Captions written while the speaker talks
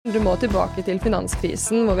Du må tilbake til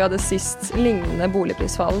finanskrisen, hvor vi hadde sist lignende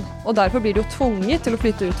boligprisfall. Og derfor blir du jo tvunget til å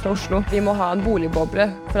flytte ut fra Oslo. Vi må ha en boligboble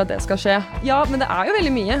for at det skal skje. Ja, men det er jo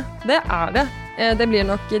veldig mye. Det er det. Det blir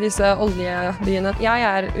nok i disse oljebyene. Jeg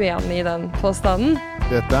er uenig i den påstanden.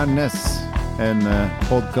 Dette er Ness, en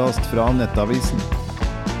podcast fra Nettavisen.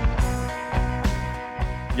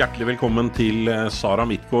 Hjertelig velkommen til Sara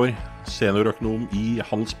Midtgaard, Seniorøkonom i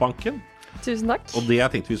Handelsbanken. Tusen takk. Og det jeg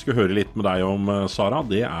tenkte vi skulle høre litt med deg om, Sara,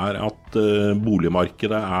 det er at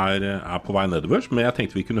boligmarkedet er på vei nedover. Men jeg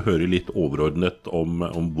tenkte vi kunne høre litt overordnet om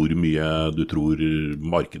hvor mye du tror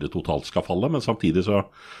markedet totalt skal falle. Men samtidig så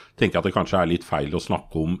tenker jeg at det kanskje er litt feil å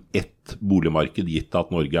snakke om ett boligmarked, gitt at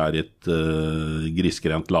Norge er et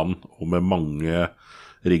grisgrendt land og med mange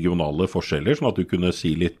regionale forskjeller, sånn at du kunne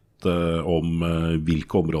si litt om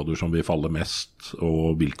hvilke områder som vil falle mest,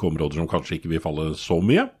 og hvilke områder som kanskje ikke vil falle så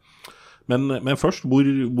mye. Men først,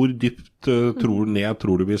 hvor dypt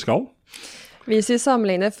tror du vi skal? Hvis vi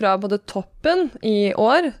sammenligner fra både toppen i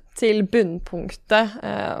år til bunnpunktet,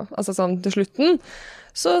 altså sånn til slutten,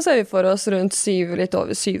 så ser vi for oss rundt litt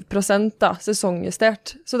over 7% da,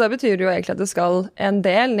 sesongjustert. Så det betyr jo egentlig at det skal en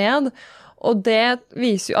del ned, og det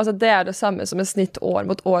viser jo, altså det er det samme som en snitt år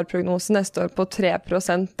mot år-prognose neste år på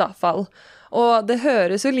 3% da, fall. Og det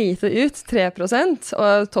høres jo lite ut, 3%,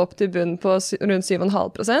 og topp til bunn på rundt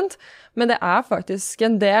 7,5%, men det er faktisk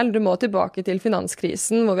en del. Du må tilbake til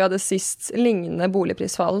finanskrisen, hvor vi hadde sist lignende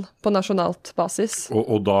boligprisfall på nasjonalt basis.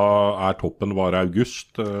 Og da er toppen var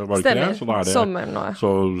august, var det Stemmer, ikke det? Så da er det sommeren nå.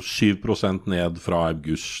 Så 7% ned fra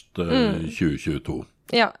august 2022.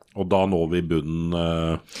 Ja. Og da når vi bunnen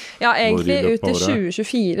ja, egentlig ut til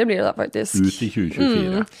 2024 blir det da faktisk. Ut i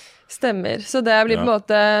 2024. Stemmer. Så det blir på en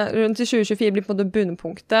måte, rundt til 2024 blir på en måte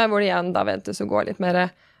bunnpunktet, hvor det igjen da ventes å gå litt mer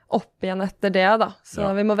opp igjen etter det da. Så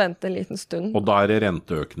vi må vente en liten stund. Og da er det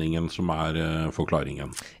renteøkningen som er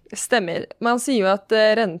forklaringen. Stemmer. Man sier jo at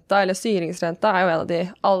renta, eller styringsrenta, er jo en av de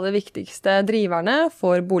aller viktigste driverne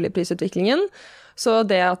for boligprisutviklingen. Så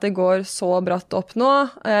det at det går så bratt opp nå,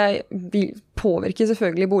 påvirker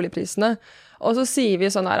selvfølgelig boligprisene. Og så sier vi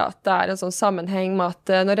sånn her at det er en sånn sammenheng med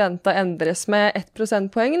at når renta endres med 1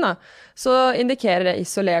 prosentpoeng, da, så indikerer det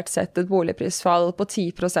isolert sett et boligprisfall på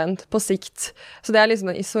 10% på sikt. Så det er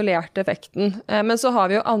liksom den isolerte effekten. Men så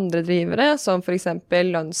har vi jo andre drivere, som for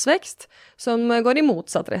eksempel lønnsvekst, som går i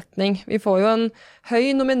motsatt retning. Vi får jo en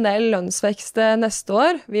høy nominell lønnsvekst neste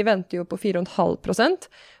år. Vi venter jo på 4,5%,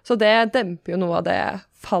 så det demper jo noe av det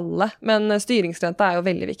fallet. Men styringsrenta er jo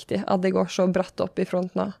veldig viktig, at det går så bratt opp i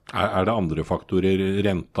front nå. Er det andre faktorer,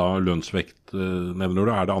 renta, lønnsvekt, nevner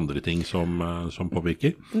du? Er det andre ting som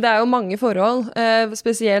påvirker? Det er jo mange forhold.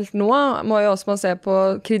 Spesielt nå må jo også man se på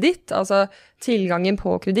kreditt, altså tilgangen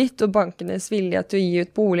på kreditt og bankenes vilje til å gi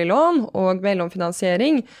ut boliglån og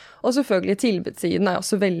mellomfinansiering. Og selvfølgelig tilbudssiden er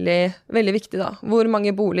også veldig, veldig viktig da. Hvor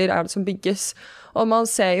mange boliger er det som bygges? Og man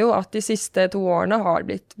ser jo at de siste 2 årene har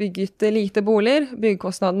blitt bygget lite boliger,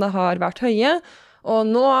 byggekostnadene har vært høye, og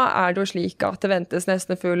nå er det jo slik at det ventes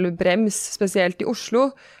nesten full brems, spesielt i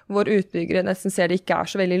Oslo, hvor utbyggere nesten ser det ikke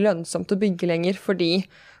er så veldig lønnsomt å bygge lenger, fordi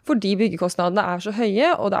byggekostnadene er så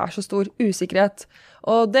høye, og det er så stor usikkerhet.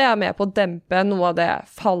 Og det er med på å dempe noe av det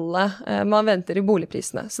fallet man venter i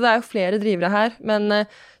boligprisene. Så det er jo flere drivere her, men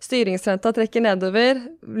styringsrenta trekker nedover,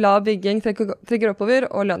 lav bygging trekker oppover,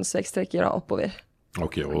 og lønnsvekst trekker oppover.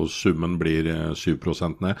 Ok, og summen blir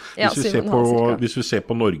 7% ned. Ja, Hvis vi ser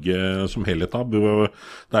på Norge som helhet da,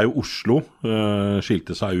 det er jo Oslo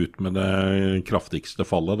skilte seg ut med det kraftigste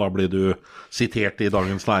fallet. Da blir du sitert i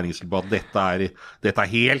Dagens Næringsliv at dette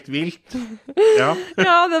er helt vilt. Ja,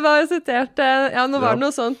 ja det var jo sitert. Ja, nå var det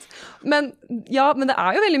noe sånt. Men det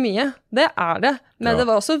er jo veldig mye. Det er det. Men det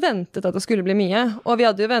var også ventet at det skulle bli mye. Og vi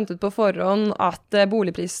hadde jo ventet på forhånd at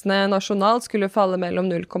boligprisene nasjonalt skulle falle mellom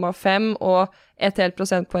 0,5 og 1 helt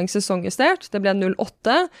prosentpoeng sesongjustert. Det ble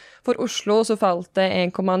 0,8. For Oslo så falt det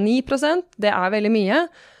 1,9%. Det er veldig mye.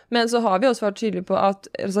 Men så har vi også vært tydelige på at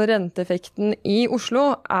renteeffekten i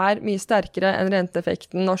Oslo er mye sterkere enn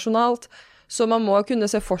renteeffekten nasjonalt. Så man må kunne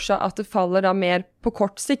se for seg at det faller da mer på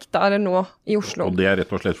kort sikt da, eller nå i Oslo. Og det er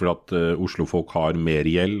rett og slett fordi at Oslo-folk har mer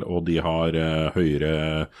gjeld, og de har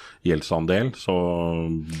høyere gjeldsandel, så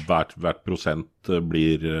hvert prosent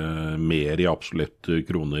blir mer i absolutt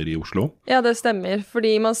kroner i Oslo. Ja, det stemmer,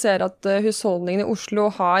 fordi man ser at husholdningene i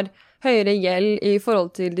Oslo har høyere gjeld i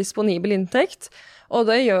forhold til disponibel inntekt, og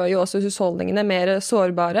det gjør jo også husholdningene mer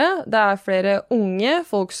sårbare. Det er flere unge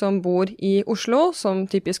folk som bor i Oslo, som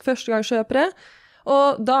typisk førstegangskjøpere,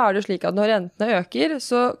 Og da det slik at når rentene øker,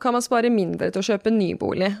 så kan man spare mindre til å kjøpe ny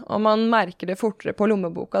bolig, og man merker det fortere på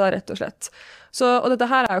lommeboka da, rett og slett. Og dette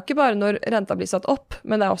her jo ikke bare når renta blir satt opp,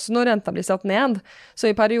 men det også når renta blir satt ned. Så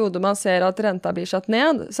i perioder man ser at renta blir satt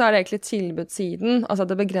ned, så det egentlig tilbudssiden, altså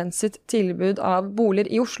det begrenset tilbud av boliger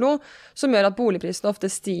i Oslo, som gjør at boligprisene ofte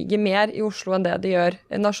stiger mer i Oslo enn det de gjør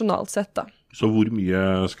nasjonalt sett da. Så hvor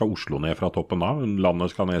mye skal Oslo ned fra toppen da?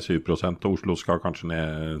 Landet skal ned 7%, og Oslo skal kanskje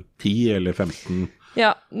ned 10 eller 15%?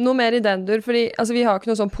 Ja, noe mer i den dur, fordi vi har ikke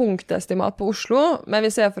noe sånn punktestimat på Oslo, men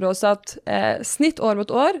vi ser for oss at snitt år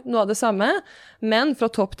mot år, noe av det samme, men fra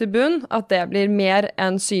topp til bunn, at det blir mer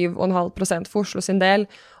enn 7,5% for Oslo sin del.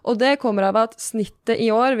 Og det kommer av at snittet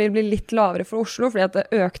i år vil bli litt lavere for Oslo, fordi at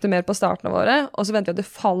det økte mer på starten av året, og så venter vi at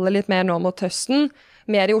det faller litt mer nå mot høsten,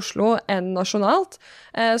 mer i Oslo enn nasjonalt,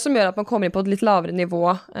 som gjør at man kommer inn på et litt lavere nivå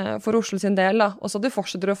for Oslo sin del, da. Og så det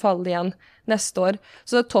fortsetter å falle igjen neste år.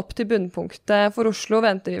 Så det topp til bunnpunktet for Oslo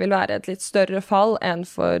venter vi vil være et litt større fall enn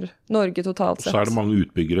for Norge totalt sett. Så det mange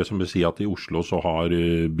utbyggere som vil si at i Oslo så har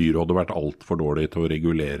byrådet vært alt for dårlig til å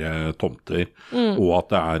regulere tomter, og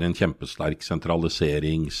at det en kjempesterk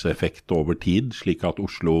sentraliseringseffekt over tid, slik at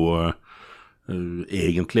Oslo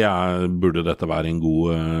egentlig burde dette være en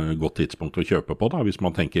godt tidspunkt å kjøpe på da, hvis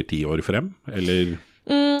man tenker 10 år frem, eller?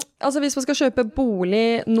 Hvis man skal kjøpe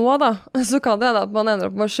bolig nå da, så kan det hende at man ender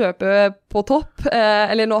opp med å kjøpe på topp,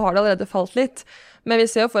 eller nå har det allerede falt litt, men vi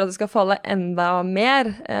ser jo for at det skal falle enda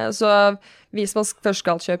mer, så hvis man først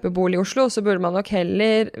skal kjøpe bolig i Oslo, så burde man nok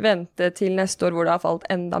heller vente til neste år hvor det har falt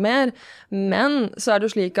enda mer. Men så det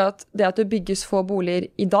jo slik at det at det bygges få boliger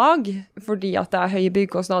i dag, fordi at det høye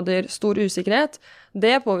byggekostnader, stor usikkerhet,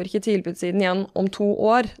 det påvirker tilbudssiden igjen om 2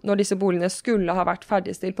 år, når disse boligene skulle ha vært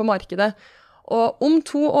ferdigstilt på markedet. Og om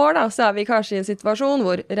 2 år da, så vi kanskje i en situasjon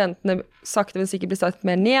hvor rentene sakte vil sikkert bli satt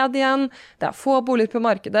mer ned igjen, det få boliger på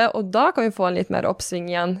markedet, og da kan vi få en litt mer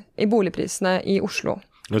oppsving igjen i boligprisene i Oslo.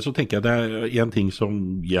 Men så tenker jeg det en ting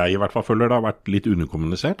som jeg i hvert fall føler det har vært litt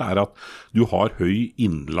underkommunisert, at du har høy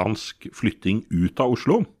innenlandsk flytting ut av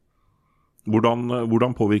Oslo.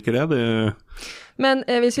 Hvordan påvirker det? Men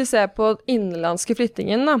hvis vi ser på innenlandske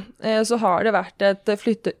flyttingen da, så har det vært et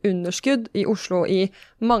flytteunderskudd i Oslo i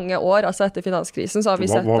mange år, altså etter finanskrisen. Så har vi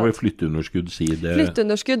sett hva vil flytteunderskudd si?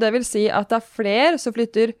 Flytteunderskudd, det vil si at det flere som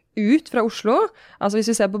flytter ut fra Oslo, altså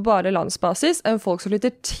hvis vi ser på bare landsbasis, enn folk som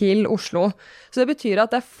flytter til Oslo. Så det betyr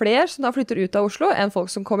at det flere som da flytter ut av Oslo, enn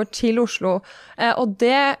folk som kommer til Oslo. Og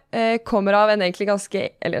det kommer av en egentlig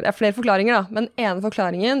eller det flere forklaringer da, men ene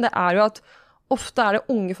forklaringen det jo at ofte det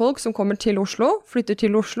unge folk som kommer til Oslo, flytter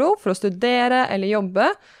til Oslo for å studere eller jobbe,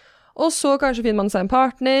 og så kanskje finner man seg en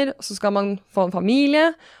partner, og så skal man få en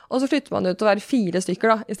familie, og så flytter man ut til å være 4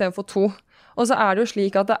 stykker da, i stedet for 2. Og så det jo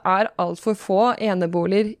slik at det alt for få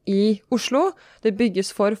eneboliger i Oslo. Det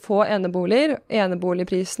bygges for få eneboliger,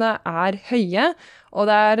 eneboligprisene høye, og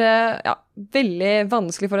det veldig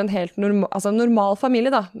vanskelig for en helt normal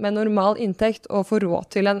familie da, med normal inntekt å få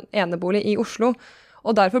råd til en enebolig i Oslo.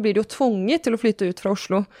 Og derfor blir de jo tvunget til å flytte ut fra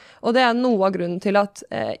Oslo. Og det noe av grunnen til at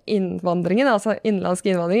innvandringen, altså innenlandsk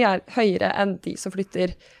innvandring, høyere enn de som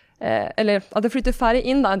flytter, eller at det flytter færre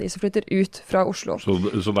inn da, enn de som flytter ut fra Oslo. Så det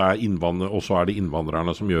og så det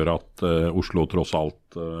innvandrerne som gjør at Oslo tross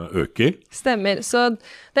alt øker? Stemmer. Så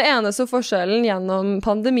det eneste forskjellen gjennom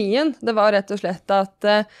pandemien, det var rett og slett at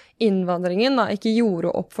innvandringen da, ikke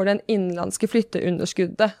gjorde opp for den innenlandske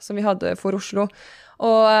flytteunderskuddet som vi hadde for Oslo.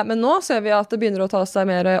 Men nå ser vi at det begynner å ta seg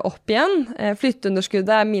mer opp igjen.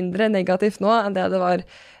 Flytteunderskuddet mindre negativt nå enn det var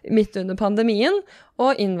midt under pandemien,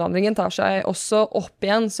 og innvandringen tar seg også opp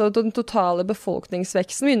igjen. Så den totale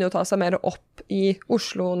befolkningsveksten begynner å ta seg mer opp i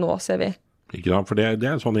Oslo nå, ser vi. Ikke da, for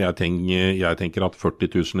det sånn jeg tenker at 40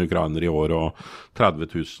 000 ukrainere i år og 30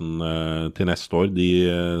 000 til neste år,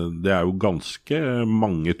 det jo ganske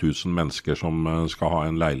mange tusen mennesker som skal ha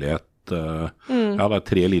en leilighet. Ja, det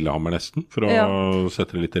 3 Lillehammer nesten, for å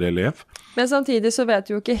sette det litt i relief. Men samtidig så vet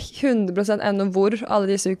vi jo ikke 100% ennå hvor alle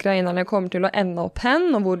disse ukrainerne kommer til å ende opp hen,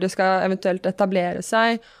 og hvor de skal eventuelt etablere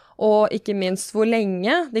seg, og ikke minst hvor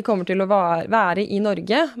lenge de kommer til å være i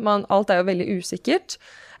Norge. Alt jo veldig usikkert.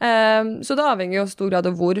 Så det avhenger jo i stor grad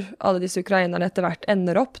av hvor alle disse ukrainerne etter hvert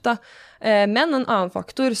ender opp da. Men en annen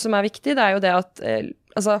faktor som viktig, det jo det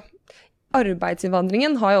at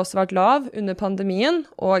arbeidsinnvandringen har jo også vært lav under pandemien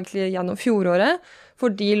og egentlig gjennom fjoråret,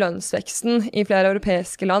 fordi lønnsveksten i flere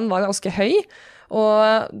europeiske land var ganske høy,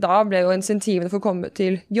 og da ble jo insentivene for å komme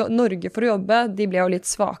til Norge for å jobbe, de ble jo litt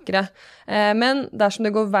svakere. Men dersom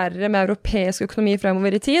det går verre med europeisk økonomi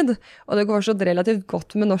fremover i tid, og det går fortsatt relativt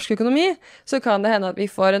godt med norsk økonomi, så kan det hende at vi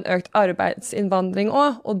får en økt arbeidsinnvandring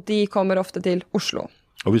også, og de kommer ofte til Oslo.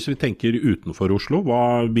 Og hvis vi tenker utenfor Oslo,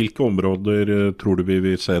 hvilke områder tror du vi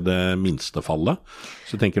vil se det minste fallet?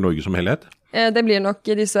 Så tenker Norge som helhet? Det blir nok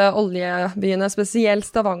disse oljebyene, spesielt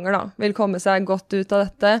Stavanger da, vil komme seg godt ut av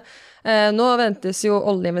dette. Nå ventes jo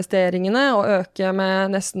oljeinvesteringene å øke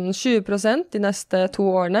med nesten 20% de neste 2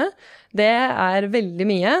 årene. Det er veldig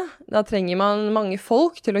mye. Da trenger man mange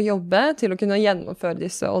folk til å jobbe, til å kunne gjennomføre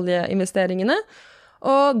disse oljeinvesteringene.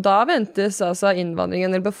 Og da ventes altså innvandringen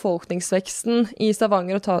eller befolkningsveksten i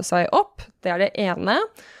Stavanger å ta seg opp. Det er det ene.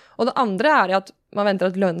 Og det andre er at man venter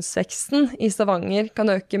at lønnsveksten i Stavanger kan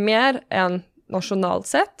øke mer enn nasjonalt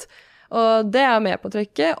sett. Og det er med på å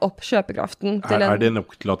trekke opp kjøpekraften. Er det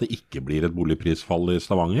nok til at det ikke blir et boligprisfall i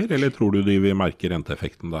Stavanger, eller tror du de vil merke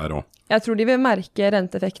renteeffekten der også? Jeg tror de vil merke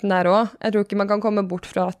renteeffekten der også. Jeg tror ikke man kan komme bort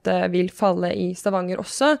fra at det vil falle i Stavanger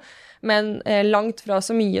også, men langt fra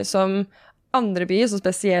så mye som andre byer, så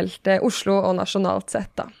spesielt Oslo og nasjonalt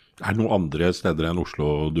sett da. Er det noen andre steder enn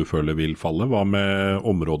Oslo du føler vil falle? Hva med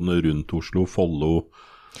områdene rundt Oslo, Follo?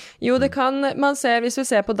 Jo, det kan man se, hvis vi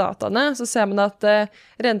ser på dataene, så ser man at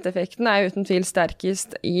renteeffekten er uten tvil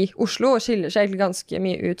sterkest i Oslo, og skiller seg egentlig ganske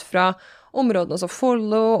mye ut fra områdene som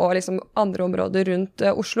Follo og liksom andre områder rundt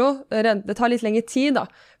Oslo. Det tar litt lengre tid da,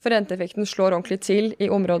 for renteeffekten slår ordentlig til i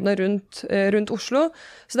områdene rundt Oslo.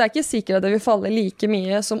 Så det er ikke sikkert at det vil falle like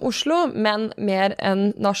mye som Oslo, men mer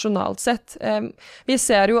enn nasjonalt sett. Vi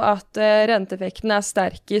ser jo at renteeffekten er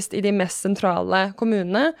sterkest i de mest sentrale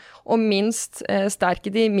kommunene, og minst sterk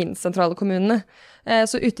i de minst sentrale kommunene.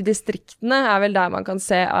 Så ute i distriktene er vel der man kan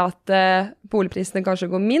se at boligprisene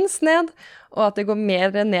kanskje går minst ned, og at det går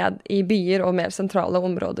mer ned i byer og mer sentrale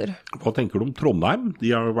områder. Hva tenker du om Trondheim?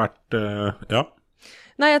 De har jo vært, ja.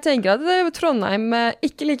 Nei, jeg tenker at Trondheim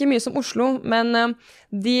ikke like mye som Oslo, men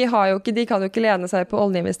de kan jo ikke lene seg på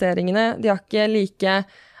oljeinvesteringene. De har ikke like,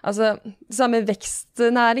 samme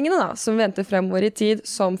vekstnæringene da, som venter fremover i tid,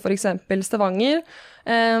 som for eksempel Stavanger.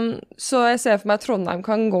 Så jeg ser for meg at Trondheim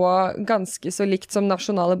kan gå ganske så likt som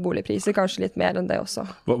nasjonale boligpriser, kanskje litt mer enn det også.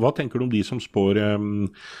 Hva tenker du om de som spår,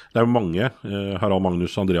 det er jo mange, Harald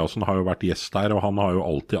Magnus Andreasen har jo vært gjest der, og han har jo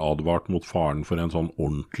alltid advart mot faren for en sånn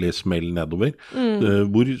ordentlig smell nedover.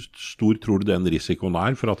 Hvor stor tror du den risikoen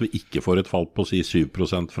er for at vi ikke får et fall på si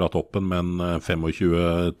 7% fra toppen, men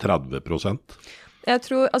 25-30%? Jeg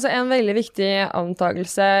tror, en veldig viktig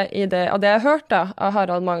antagelse i det, av det jeg har hørt da, av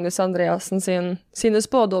Harald Magnus Andreasen sine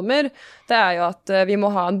spådommer, det er jo at vi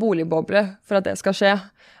må ha en boligboble for at det skal skje.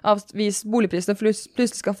 Hvis boligprisene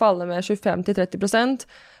plutselig skal falle med 25-30%,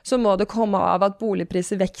 så må det komme av at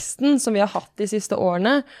boligprisveksten som vi har hatt de siste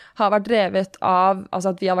årene, har vært drevet av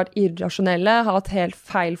at vi har vært irrasjonelle, har hatt helt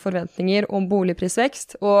feil forventninger om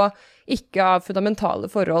boligprisvekst, og ikke av fundamentale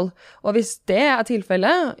forhold. Og hvis det er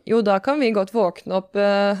tilfellet, jo da kan vi godt våkne opp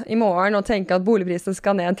i morgen og tenke at boligprisene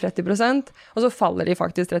skal ned 30%, og så faller de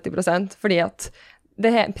faktisk 30%, fordi at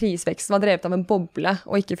prisveksten var drevet av en boble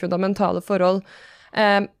og ikke fundamentale forhold.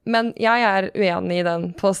 Men jeg er uenig i den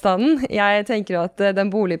påstanden. Jeg tenker at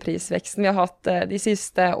den boligprisveksten vi har hatt de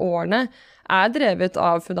siste årene er drevet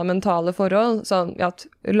av fundamentale forhold, sånn at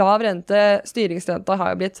lav rente, styringsrenta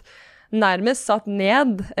har jo blitt nærmest satt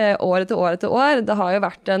ned år etter år etter år. Det har jo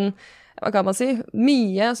vært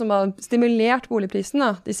mye som har stimulert boligprisen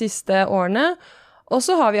de siste årene. Og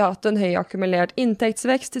så har vi hatt en høy akkumulert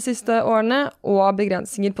inntektsvekst de siste årene, og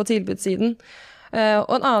begrensninger på tilbudssiden.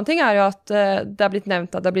 Og en annen ting er jo at det er blitt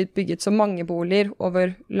nevnt at det er blitt bygget så mange boliger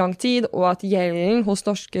over lang tid, og at gjelden hos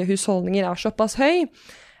norske husholdninger er såpass høy.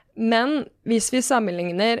 Men hvis vi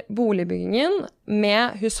sammenligner boligbyggingen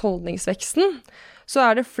med husholdningsveksten, så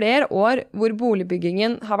er det flere år hvor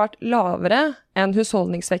boligbyggingen har vært lavere enn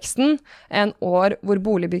husholdningsveksten, enn år hvor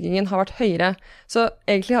boligbyggingen har vært høyere. Så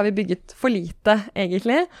egentlig har vi bygget for lite,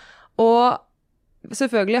 egentlig. Og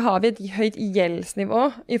selvfølgelig har vi et høyt gjeldsnivå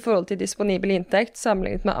i forhold til disponibel inntekt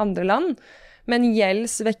sammenlignet med andre land. Men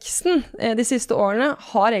gjeldsveksten de siste årene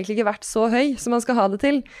har egentlig ikke vært så høy som man skal ha det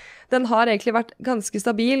til. Den har egentlig vært ganske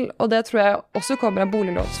stabil, og det tror jeg også kommer av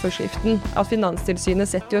boliglånsforskriften, at Finanstilsynet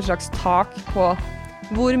setter jo et slags tak på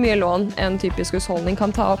hvor mye lån en typisk husholdning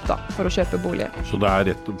kan ta opp da, for å kjøpe bolig. Så det er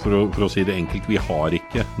rett, for å si det enkelt, vi har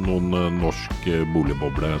ikke noen norsk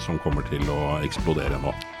boligboble som kommer til å eksplodere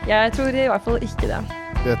nå? Jeg tror i hvert fall ikke det.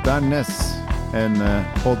 Dette er Ness, en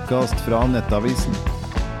podcast fra Nettavisen.